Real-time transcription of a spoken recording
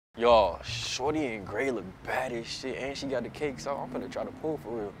Yo, shorty in gray look bad as shit, and she got the cake, so I'm finna try to pull for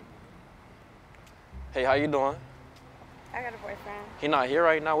real. Hey, how you doing? I got a boyfriend. He not here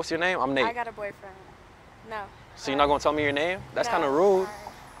right now. What's your name? I'm Nate. I got a boyfriend. No. So you're not gonna tell me your name? That's No, kind of rude. sorry.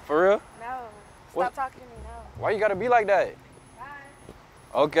 For real? No. Stop What? talking to me, no. Why you gotta be like that? Bye.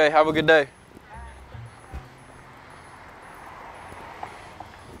 Okay, have a good day.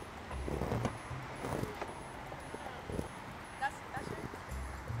 That's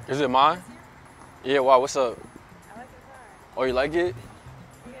Is it mine? Yeah, wow, what's up? I like your car. Oh, you like it?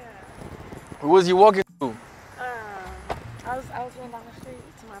 Yeah. Who was you walking to? I was going down the street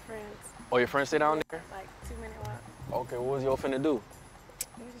to my friends. Oh, your friends stay down there? Like 2-minute walk. Okay, what was y'all finna do?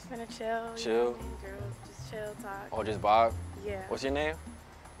 We just finna chill. Chill? You know what I mean? Girls, just chill, talk. Oh, just vibe? Yeah. What's your name?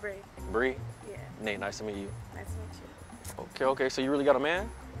 Bree. Bree? Yeah. Nate, nice to meet you. Nice to meet you. Okay, okay, so you really got a man?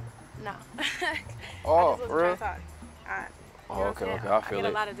 No. Oh, I just for wasn't real? trying to talk. Oh, You know what okay, I'm saying? okay, I feel get it.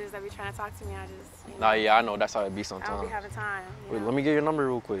 a lot of dudes that be trying to talk to me. I just, you know, Nah, yeah, I know. That's how it be I don't sometimes. be having time. You Wait, know? let me get your number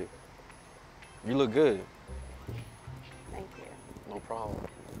real quick. You look good. Thank you. No problem.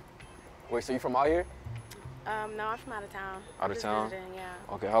 Wait, so you from out here? No, I'm from out of town. Out of Just town? visiting, yeah.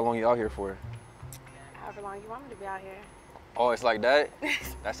 Okay, how long you out here for? However long you want me to be out here. Oh, it's like that?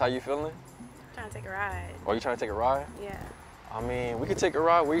 That's how you feeling? Trying to take a ride. Oh, you trying to take a ride? Yeah. I mean, we could take a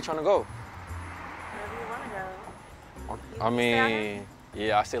ride. Where you trying to go? Wherever you want to go. I mean,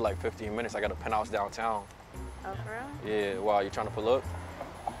 yeah, I say like 15 minutes. I got a penthouse downtown. Oh, for real? Yeah, wow, you trying to pull up?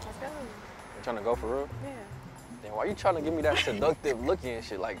 Let's go. You trying to go for real? Yeah. Damn, why you trying to give me that seductive look and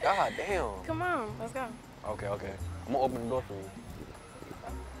shit? Like, god damn. Come on, let's go. Okay, okay. I'm gonna open the door for you.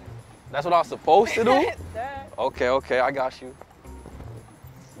 That's what I was supposed to do? Duh. Okay, okay, I got you.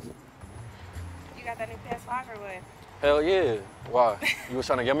 You got that new PS5 or what? Hell yeah. Why? You was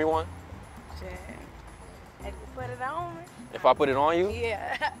trying to get me one? Shit. If you put it on me. If I put it on you?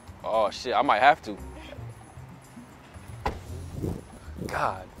 Yeah. Oh shit, I might have to.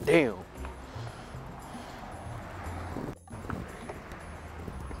 God damn.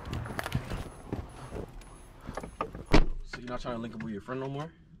 So you're not trying to link up with your friend no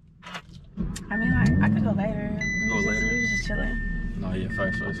more? I mean, I could go later. Go later? We was just chilling. No, yeah,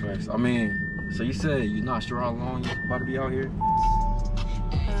 facts. I mean, so you said you're not sure how long you're about to be out here?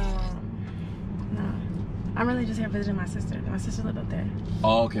 No. I'm really just here visiting my sister. My sister lived up there.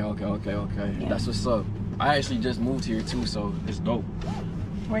 Oh, okay. Yeah. That's what's up. I actually just moved here too, so it's dope.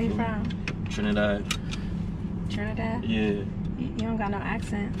 Where you from? Trinidad. Trinidad? Yeah. You don't got no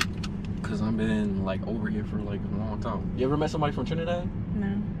accent. Cause I've been like over here for like a long time. You ever met somebody from Trinidad?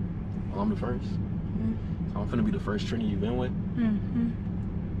 No. Well, I'm the first. Mm-hmm. So I'm finna be the first Trini you've been with. Mm-hmm.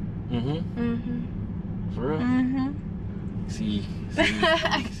 For real? Mm-hmm. See.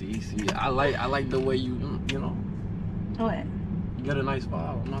 I like the way you know. What? You got a nice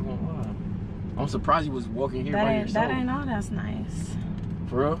vibe. I'm not gonna lie. I'm surprised you was walking here by yourself. That ain't all that's nice.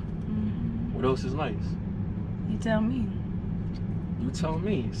 For real? Mm-hmm. What else is nice? You tell me. You tell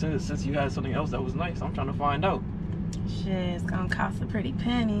me. Since you had something else that was nice, I'm trying to find out. Shit, it's gonna cost a pretty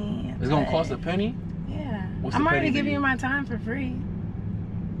penny. It's gonna cost a penny? Yeah. What's I'm a already penny to giving you? you my time for free.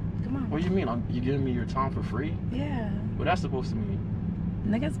 Come on. What do you mean? You giving me your time for free? Yeah. What that's supposed to mean?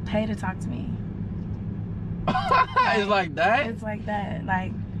 Niggas pay to talk to me. It's like that? It's like that.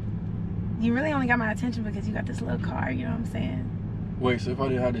 Like, you really only got my attention because you got this little car, you know what I'm saying? Wait, so if I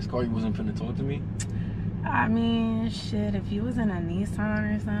didn't have this car, you wasn't finna talk to me? I mean, shit, if you was in a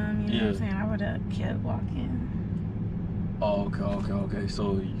Nissan or something, you know what I'm Yeah. saying, I would have kept walking. Oh, okay.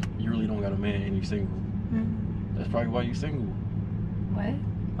 So you really don't got a man and you single. Mm-hmm. That's probably why you single. What?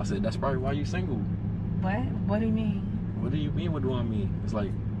 I said, that's probably why you single. What? What do you mean? What do you mean? What do I mean? It's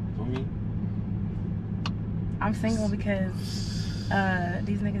like, for me? I'm single because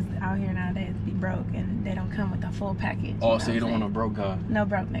these niggas out here nowadays be broke and they don't come with a full package. Oh, know so you what don't I'm want a broke guy? saying? No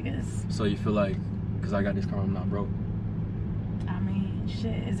broke niggas. So you feel like, because I got this car, I'm not broke? I mean,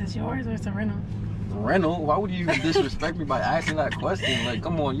 shit, is this yours or it's a rental? Rental? Why would you even disrespect me by asking that question? Like,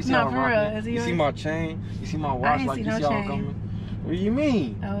 come on, you see No, how I'm for real. rocking? Is it You yours? see my chain? You see my watch? ain't Like, see you no see how I'm chain. coming? What do you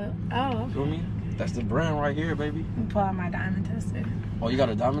mean? Oh. Feel me? That's the brand right here, baby. Let me pull out my diamond tester. Oh, you got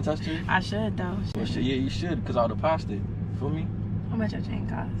a diamond tester? I should though. Well, shit, yeah, you should, because I would have passed it. Feel me? How much your chain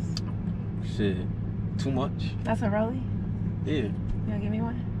costs? Shit. Too much? That's a rollie? Yeah. You gonna give me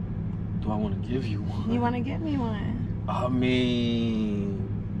one? Do I want to give you one? You wanna give me one? I mean...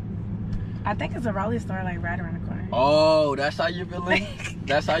 I think it's a rollie store like right around the corner. Oh, that's how you're feeling?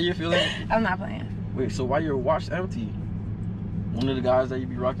 That's how you're feeling? I'm not playing. Wait, so why your watch empty? One of the guys that you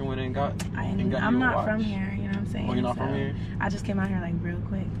be rocking with ain't got I'm your not watch. from here, you know what I'm saying? Oh, you're not from So, here? I just came out here like real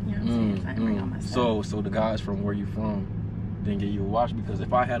quick, you know what I'm saying? So I didn't bring all my stuff. So the guys from where you from, Then get you a watch, because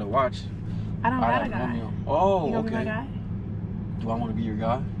if I had a watch, I don't got a guy. Oh, you gonna okay. be my guy? Do I want to be your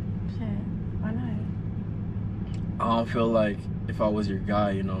guy? Shit, why not? I don't feel like if I was your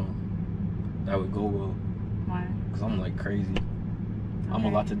guy, you know, that would go well. Why? Because I'm like crazy. Okay. I'm a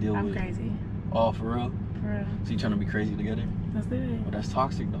lot to deal with. I'm crazy. Oh, for real? For real. So you trying to be crazy together? Let's do it. Well, that's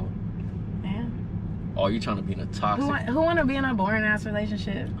toxic though. Man. Oh, you trying to be in a toxic... Who want to be in a boring ass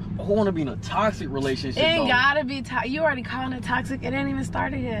relationship? Who want to be in a toxic relationship? It ain't though? gotta be you already calling it toxic. It ain't even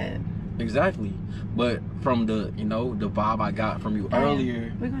started yet. Exactly. But from the, you know, the vibe I got from you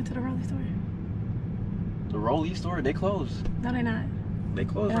earlier... We going to the Rollie store? The Rollie store? They closed. No, they not. They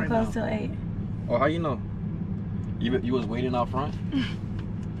closed They'll right close now. till 8. Oh, how you know? You was waiting out front?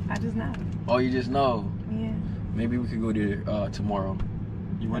 I just know. Oh, you just know? Yeah. Maybe we could go there tomorrow.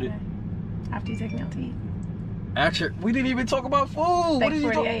 You with it? After you take me out to eat. Actually, we didn't even talk about food. Steak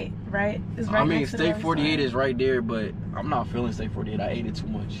 48, right? It's right I mean, next to the Steak Rollie 48 store. is right there, but I'm not feeling Steak 48. I ate it too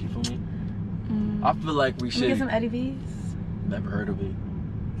much. You feel me? I feel like we should. Can we get some Eddie V's? Never heard of it.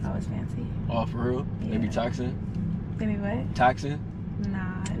 Oh, it's fancy. Oh, for real? Yeah. They be taxing? They be what? Taxing?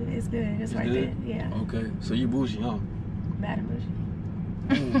 Nah, it's good. It's right good? there. Yeah. Okay, so you bougie, huh? Bad and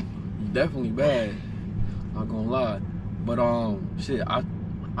bougie. You definitely bad. Not gonna lie. But shit,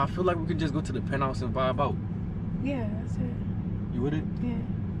 I feel like we could just go to the penthouse and vibe out. Yeah, that's it. You with it? Yeah.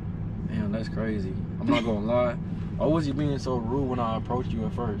 Damn, that's crazy. I'm not gonna lie. Why was you being so rude when I approached you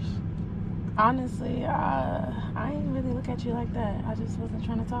at first? Honestly, I ain't really look at you like that. I just wasn't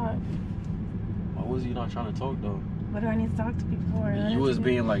trying to talk. Why was you not trying to talk though? What do I need to talk to people for? You was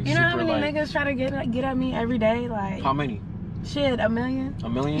being like you know how super many like. niggas try to get at me every day? Like How many? shit, 1 million.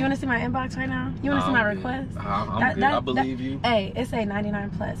 1 million? You want to see my inbox right now? You want to see my requests? I'm good. I believe you. Hey, it say 99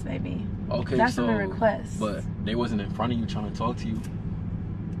 plus, baby. Okay, that's so. my request. But they wasn't in front of you trying to talk to you.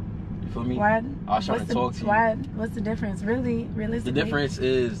 You feel me? Why? I was trying to talk to you. Why? What's the difference? Really, realistically? The difference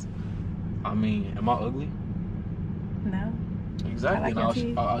is, I mean, am I ugly? No. Exactly. I like your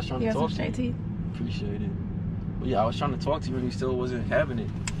teeth. I was trying to You have some talk to straight you. teeth. Appreciate it. But yeah, I was trying to talk to you and you still wasn't having it.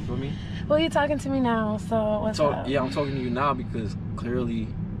 You feel me? Well, you're talking to me now, so what's up? Yeah, I'm talking to you now because clearly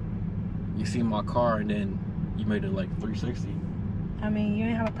you see my car and then you made it like 360. I mean, you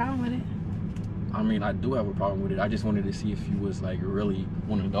didn't have a problem with it. I mean, I do have a problem with it. I just wanted to see if you was like really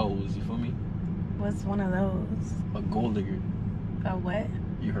one of those. You feel me? What's one of those? A gold digger. A what?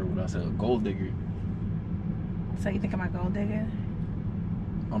 You heard what I said. A gold digger. So you think I'm a gold digger?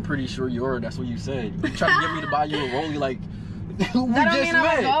 I'm pretty sure you're. That's what you said. You tried to get me to buy you a Rollie like we That don't just mean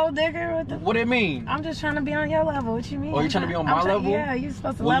met. I'm a gold digger. What it mean? I'm just trying to be on your level. What you mean? Oh, you trying to be on my level? Yeah, you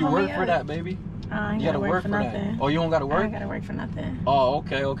supposed to Well, level you me work for up. that, baby. I ain't You gotta work for for nothing. that. Oh, you don't gotta I work? ain't gotta work for nothing. Oh,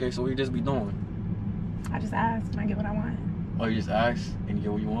 okay. So we just be doing. I just ask and I get what I want. Oh, you just ask and you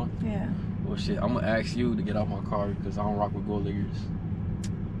get what you want? Yeah. Well, shit, I'm gonna ask you to get out my car because I don't rock with gold diggers.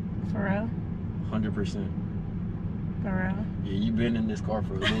 For real? 100%. For real? Yeah, you been in this car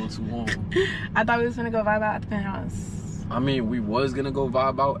for a little too long. I thought we was gonna go vibe out at the penthouse. I mean, we was gonna go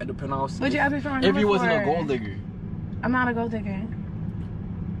vibe out at the penthouse. What'd you ask me for my If number you wasn't for? a gold digger. I'm not a gold digger.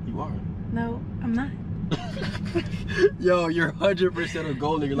 You are. No, I'm not. Yo, you're 100% a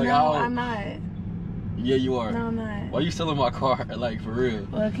gold digger. Like, No, I'm not. Yeah, you are. No, I'm not. Why you selling my car? Like, for real?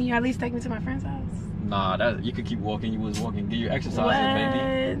 Well, can you at least take me to my friend's house? Nah, that you could keep walking. You was walking. Get your exercise What?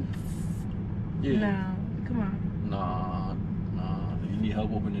 in, baby. Yeah. No, come on. Nah. You need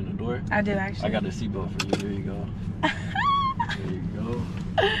help opening the door? I do actually. I got a seatbelt for you. There you go. There you go.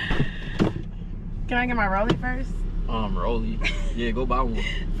 Can I get my Rollie first? Rollie. Yeah, go buy one.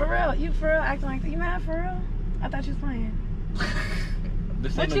 For real? You for real acting like that? You mad for real? I thought you was playing.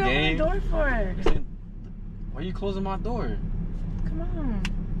 This What ain't you a open game. the door for? This ain't... Why are you closing my door? Come on.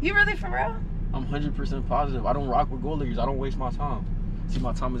 You really for real? I'm 100% positive. I don't rock with gold diggers. I don't waste my time. See,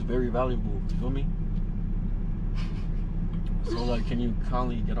 my time is very valuable. You feel me? So, like, can you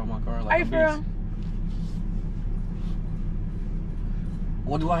kindly get on my car? Like, Are you for real?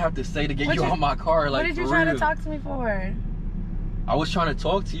 What do I have to say to get What you you- on my car? Like, What did you for try real? to talk to me for? I was trying to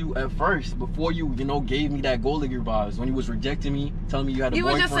talk to you at first before you, gave me that gold digger vibes when you was rejecting me, telling me you had a You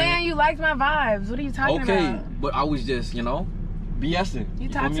boyfriend. was just saying you liked my vibes. What are you talking Okay, about? but I was just, BSing. You feel me?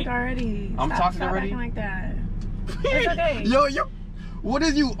 toxic already. I'm toxic Stop already? acting like that. It's okay. Yo, what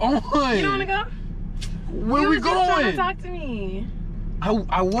is you on? You don't want to go? Where you we was just trying going? to talk to me.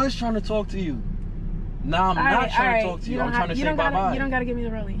 I was trying to talk to you. Now I'm not trying to talk to you. I'm trying to say bye-bye. You don't gotta give me the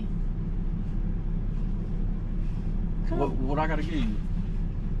Rollie. Come on. What I gotta give you?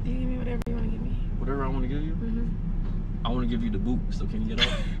 You give me whatever you want to give me. Whatever I want to give you? Mm-hmm. I want to give you the boot, so can you get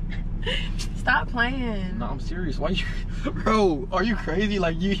up? Stop playing. No, I'm serious. Why you... Bro, are you crazy?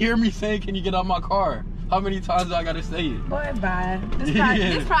 Like, you hear me saying, can you get out my car? How many times do I gotta say it? Boy, bye.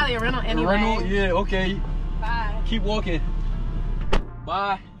 This probably a rental anyway. Rental? Yeah, okay. Bye. Keep walking.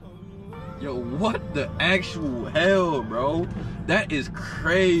 Bye. Yo, what the actual hell, bro? That is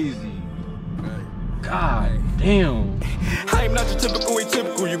crazy. God damn. I am not your typical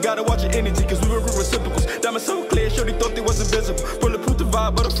atypical. You gotta watch your energy, cause we were reciprocals. Diamonds so clear, shorty thought they was invisible. Bulletproof the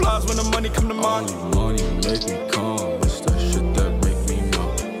vibe, butterflies when the money come to mind. Money make me